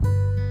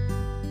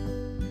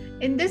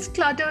In this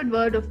cluttered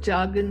world of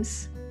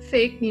jargons,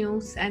 fake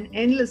news, and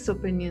endless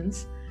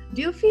opinions,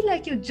 do you feel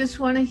like you just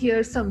want to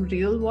hear some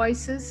real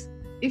voices?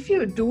 If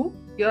you do,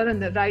 you're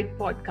on the right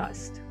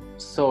podcast.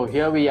 So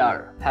here we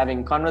are,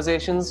 having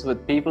conversations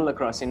with people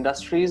across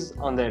industries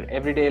on their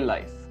everyday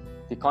life.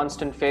 The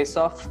constant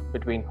face-off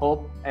between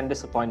hope and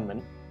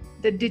disappointment.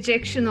 The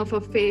dejection of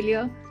a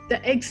failure,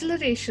 the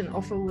exhilaration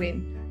of a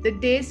win, the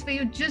days where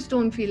you just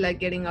don't feel like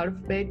getting out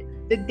of bed,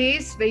 the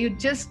days where you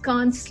just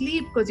can't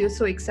sleep because you're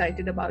so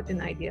excited about an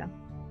idea.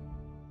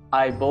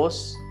 I,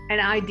 Bose,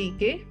 And I,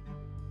 DK,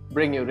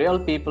 bring you real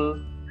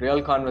people,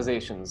 real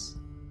conversations.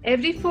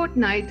 every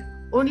fortnight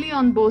only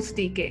on Bose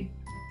DK.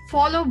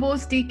 Follow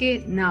Bose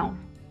DK now.